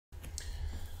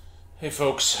Hey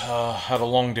folks, had a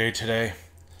long day today.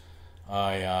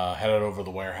 I headed over to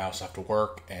the warehouse after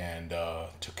work and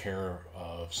took care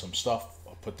of some stuff.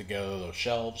 I put together those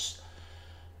shelves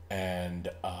and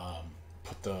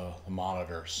put the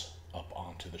monitors up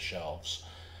onto the shelves.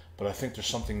 But I think there's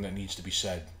something that needs to be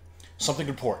said. Something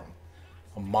important.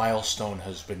 A milestone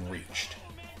has been reached.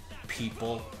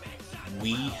 People,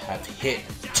 we have hit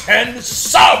 10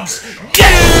 subs!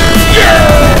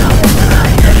 Yeah!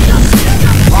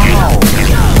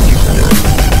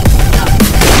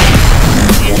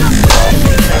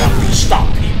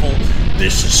 Stop, people!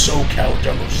 This is SoCal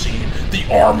Demoscene.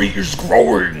 The army is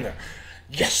growing.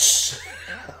 Yes.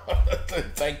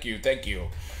 Thank you.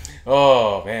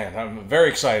 Oh man, I'm very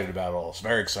excited about all this.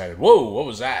 Very excited. Whoa, what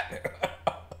was that?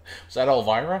 Was that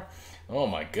Elvira? Oh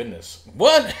my goodness.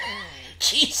 What?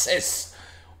 Jesus.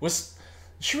 Did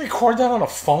she record that on a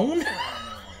phone?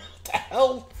 What the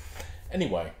hell?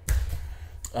 Anyway.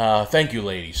 Thank you,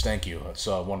 ladies. Thank you. That's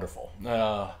wonderful.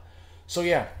 So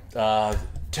yeah,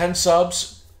 10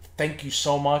 subs. Thank you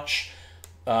so much.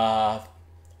 I'm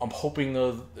hoping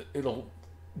it'll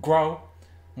grow.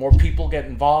 More people get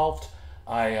involved.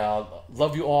 I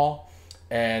love you all.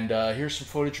 And here's some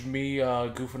footage of me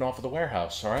goofing off at the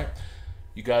warehouse. All right.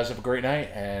 You guys have a great night,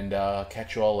 and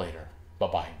catch you all later.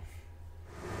 Bye-bye.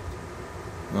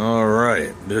 All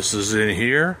right. This is in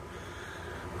here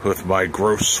with my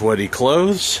gross sweaty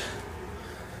clothes,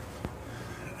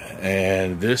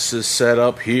 and this is set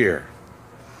up here.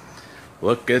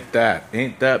 Look at that.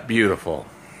 Ain't that beautiful?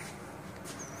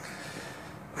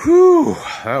 Whew,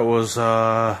 that was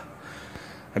a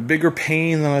bigger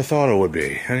pain than I thought it would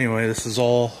be. Anyway, this is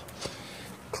all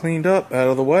cleaned up, out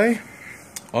of the way.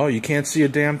 Oh, you can't see a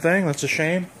damn thing? That's a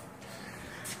shame.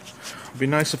 It'd be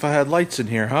nice if I had lights in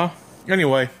here, huh?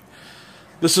 Anyway,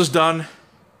 this is done.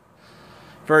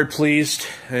 Very pleased,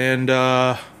 and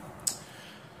gonna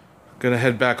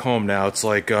head back home now. It's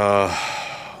like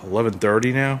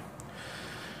 11:30 now.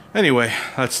 Anyway,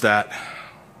 that's that.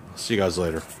 See you guys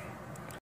later.